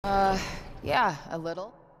Yeah, a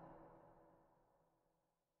little.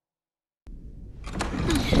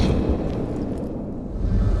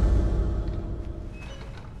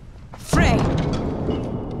 Frey!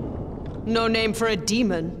 No name for a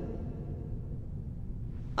demon.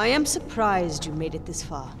 I am surprised you made it this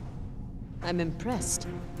far. I'm impressed.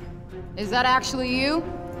 Is that actually you?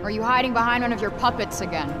 Or are you hiding behind one of your puppets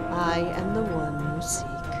again? I am the one you seek.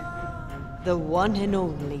 The one and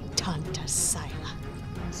only Tanta Sila.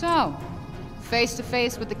 So, face to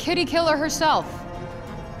face with the kitty killer herself.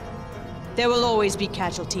 There will always be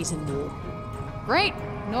casualties in war. Great.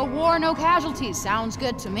 No war, no casualties. Sounds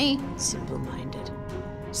good to me. Simple-minded.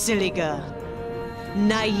 Silly girl.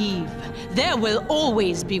 Naive. There will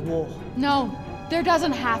always be war. No, there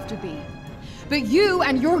doesn't have to be. But you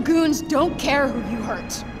and your goons don't care who you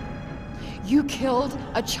hurt. You killed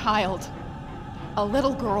a child. A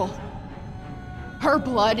little girl. Her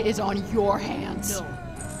blood is on your hands. No.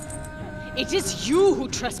 It is you who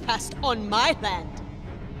trespassed on my land.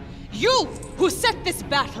 You who set this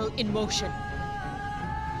battle in motion.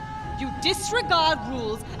 You disregard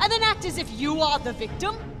rules and then act as if you are the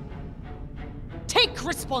victim? Take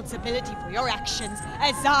responsibility for your actions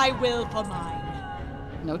as I will for mine.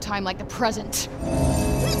 No time like the present.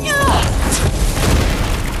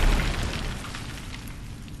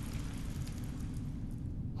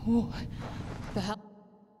 What the hell?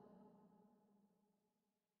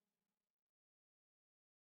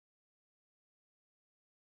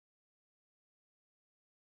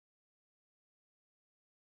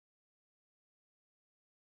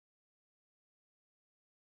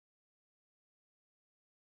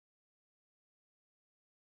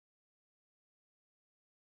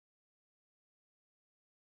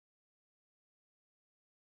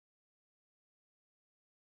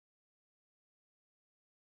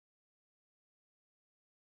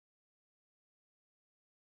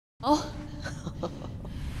 Oh.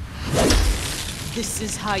 This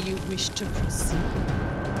is how you wish to proceed.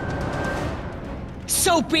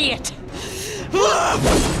 So be it!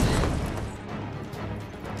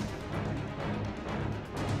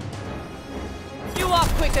 You are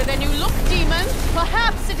quicker than you look, demon.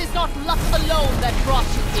 Perhaps it is not luck alone that brought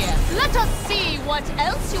you here. Let us see what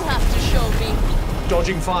else you have to show me.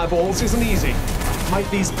 Dodging fireballs isn't easy. Might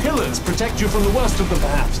these pillars protect you from the worst of them,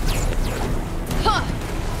 perhaps? Huh.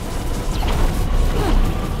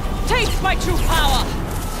 Taste my true power!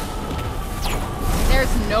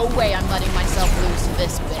 There's no way I'm letting myself lose to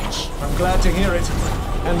this bitch. I'm glad to hear it.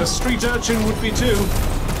 And the street urchin would be too.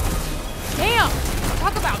 Damn!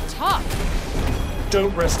 Talk about tough.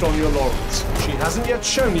 Don't rest on your laurels. She hasn't yet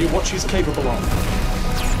shown you what she's capable of.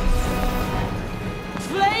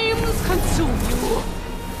 Flames consume you!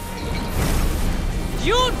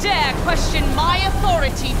 You dare question my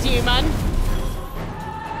authority, demon!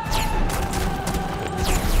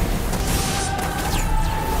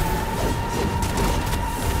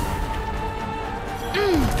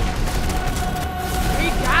 We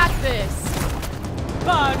got this!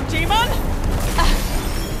 Burn, demon!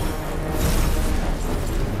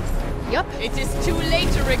 Yup. It is too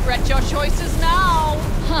late to regret your choices now!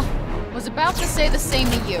 Huh. Was about to say the same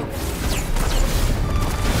to you.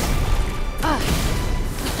 Ha!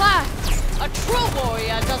 A true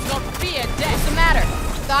warrior does not fear death. What's the matter?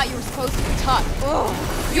 Thought you were supposed to be tough. Oh,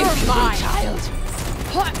 You're mine. child.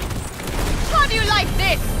 What? How do you like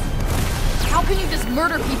this? How can you just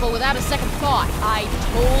murder people without a second thought? I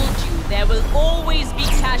told you there will always be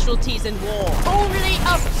casualties in war. Only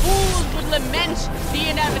a fool would lament the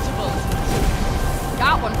inevitable.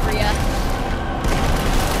 Got one for ya.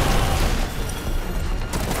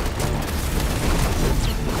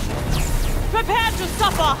 Prepare to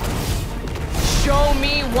suffer! Show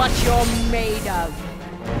me what you're made of.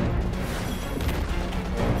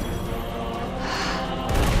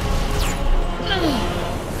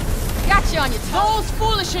 Got you on your toes. Those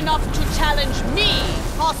foolish enough to challenge me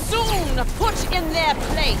are soon put in their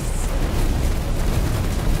place.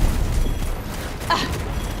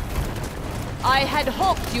 I had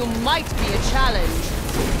hoped you might be a challenge.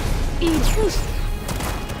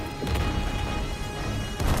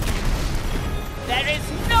 There is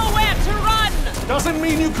nowhere to run! Doesn't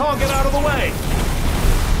mean you can't get out of the way.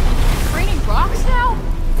 Raining rocks now?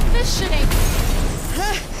 This shit ain't...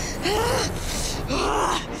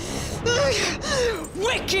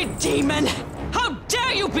 Wicked demon! How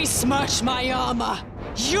dare you besmirch my armor!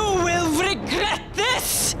 You will regret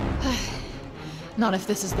this! Not if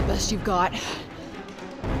this is the best you've got.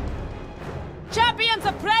 Champions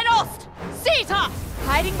of Prenost! Seize her!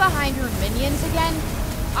 Hiding behind her minions again?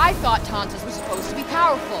 I thought Tantas were supposed to be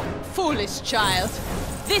powerful. Foolish child.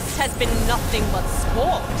 This has been nothing but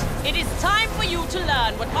sport. It is time for you to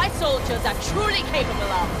learn what my soldiers are truly capable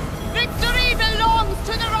of. Victory belongs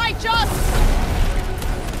to the righteous!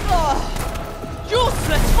 Ugh.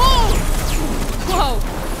 Useless fools! Whoa!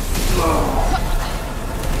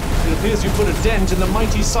 It appears you put a dent in the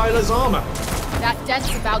mighty Sila's armor. That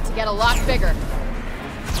dent's about to get a lot bigger.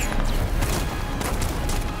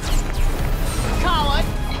 Coward!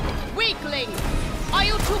 Weakling! Are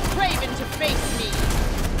you too craven to face me?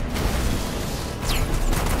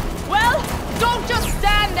 Well, don't just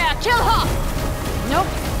stand there! Kill her! Nope,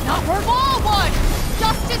 not working. Forward!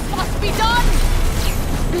 Justice must be done!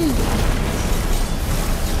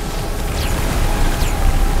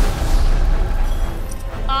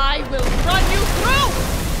 I will run you through!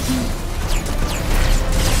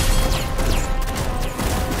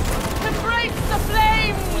 Embrace the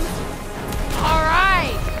flames! All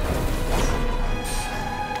right!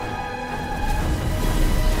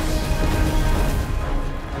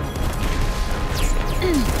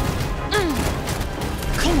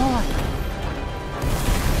 Come on!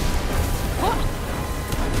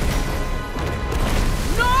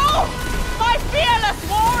 No! My fearless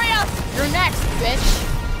warriors! You're next, bitch!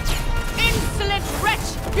 Insolent wretch!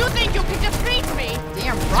 You think you can defeat me?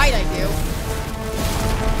 Damn right I do.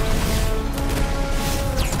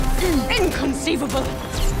 Inconceivable!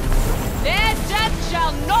 Their death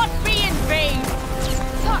shall not be in vain!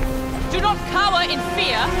 Do not cower in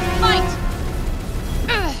fear, fight!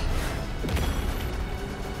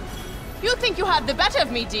 You think you have the better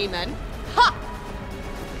of me, demon? Ha!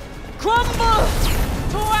 Crumble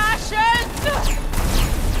to ashes!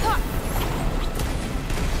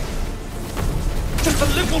 Just a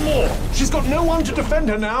little more! She's got no one to defend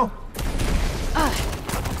her now!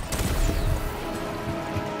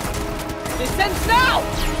 Descends now!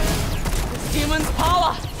 This demon's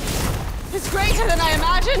power is greater than I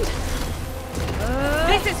imagined!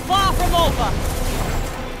 This is far from over!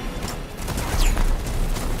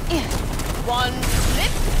 One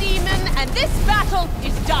slips, demon, and this battle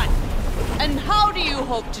is done! And how do you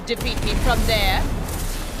hope to defeat me from there?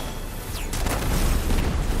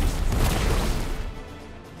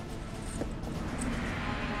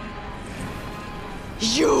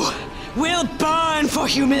 You will burn for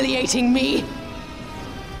humiliating me!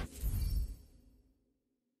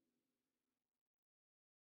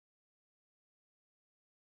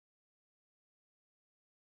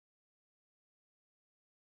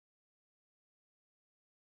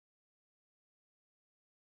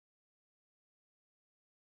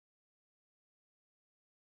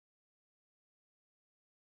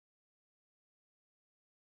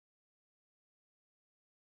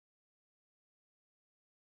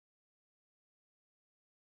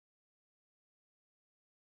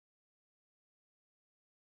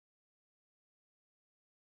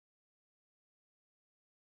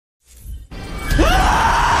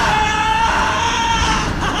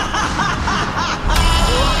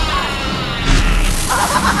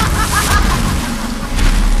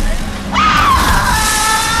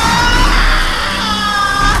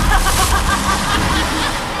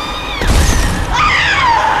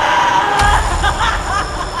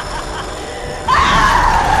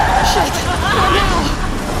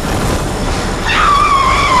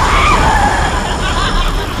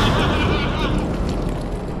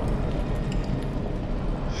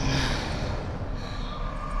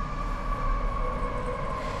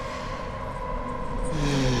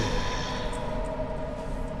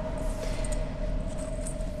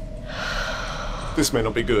 This may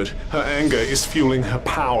not be good. Her anger is fueling her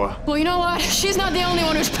power. Well, you know what? She's not the only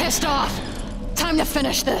one who's pissed off. Time to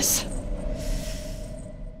finish this.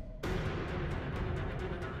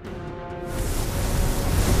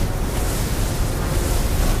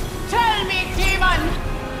 Tell me, demon!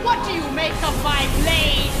 What do you make of my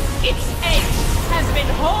blade? Its edge has been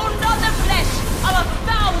honed on the flesh of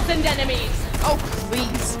 1,000 enemies! Oh,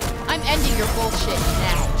 please. I'm ending your bullshit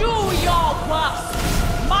now. Do your worst!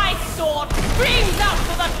 My sword screams out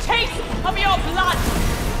for the taste of your blood!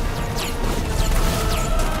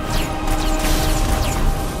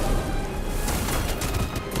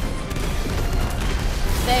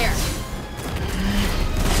 There.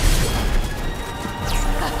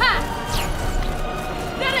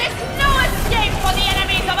 There is no escape for the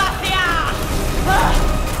enemies of Athia!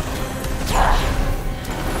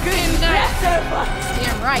 Good night.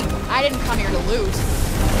 Damn right. I didn't come here to lose.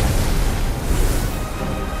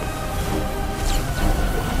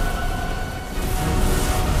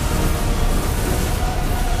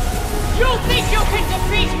 You think you can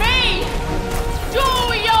defeat me? Do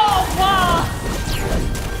your worst!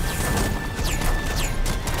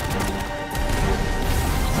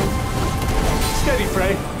 steady,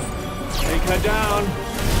 Frey. Take her down.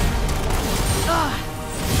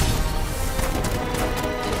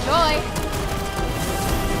 Enjoy.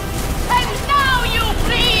 And now you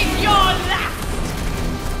breathe your last!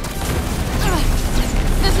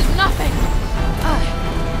 This is nothing.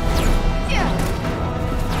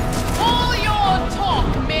 All your talk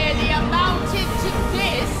merely amounted to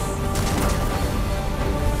this?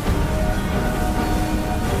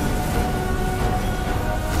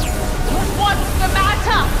 What's the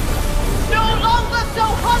matter? No longer so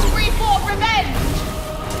hungry for revenge!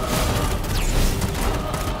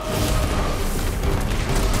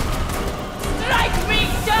 Strike me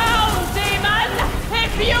down, demon!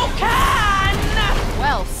 If you can!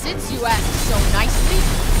 Well, since you asked so nicely.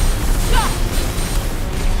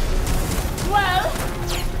 Well,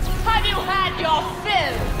 have you had your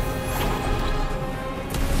fill?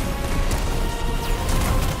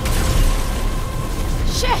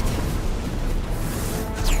 Shit!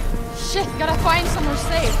 Shit, gotta find somewhere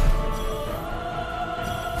safe.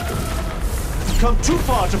 You've come too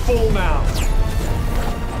far to fall now.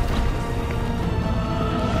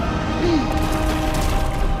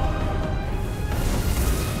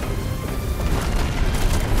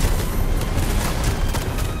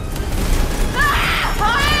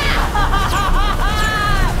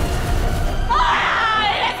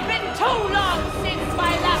 It's been too long since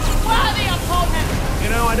my last worthy opponent! You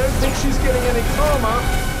know, I don't think she's getting any calmer.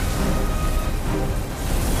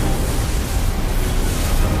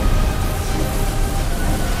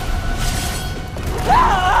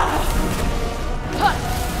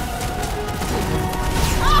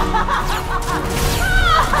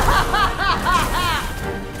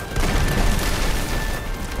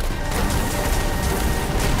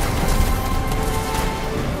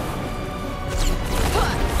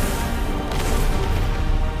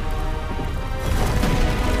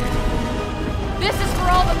 This is for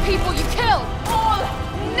all the people you killed! All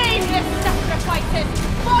nameless sacrifices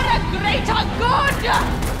for a greater good!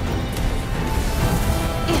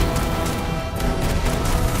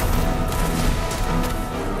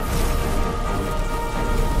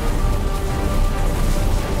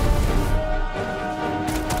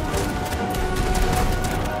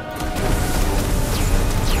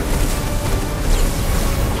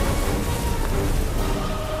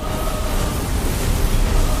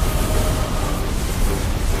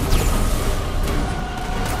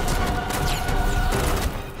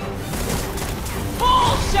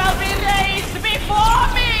 All shall be raised before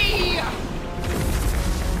me!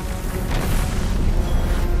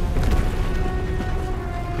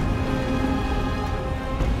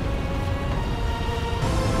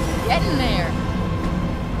 Get in there!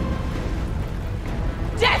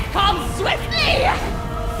 Death comes swiftly!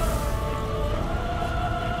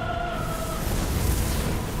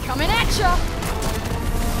 Coming at ya!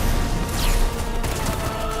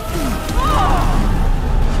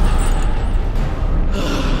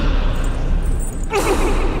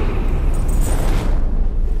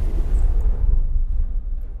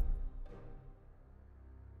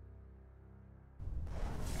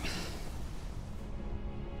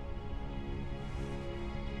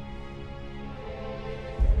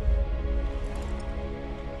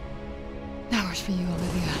 That was for you,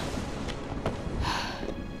 Olivia.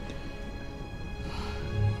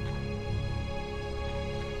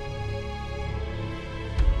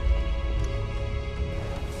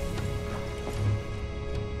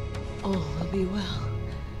 All will be well.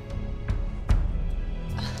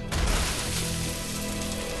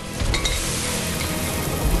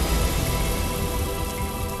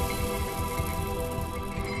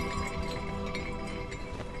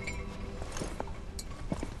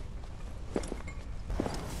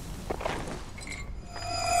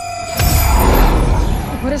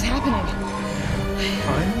 What is happening?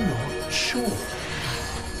 I'm not sure.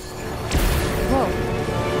 Whoa.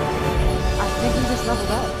 I think he just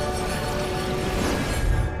leveled up.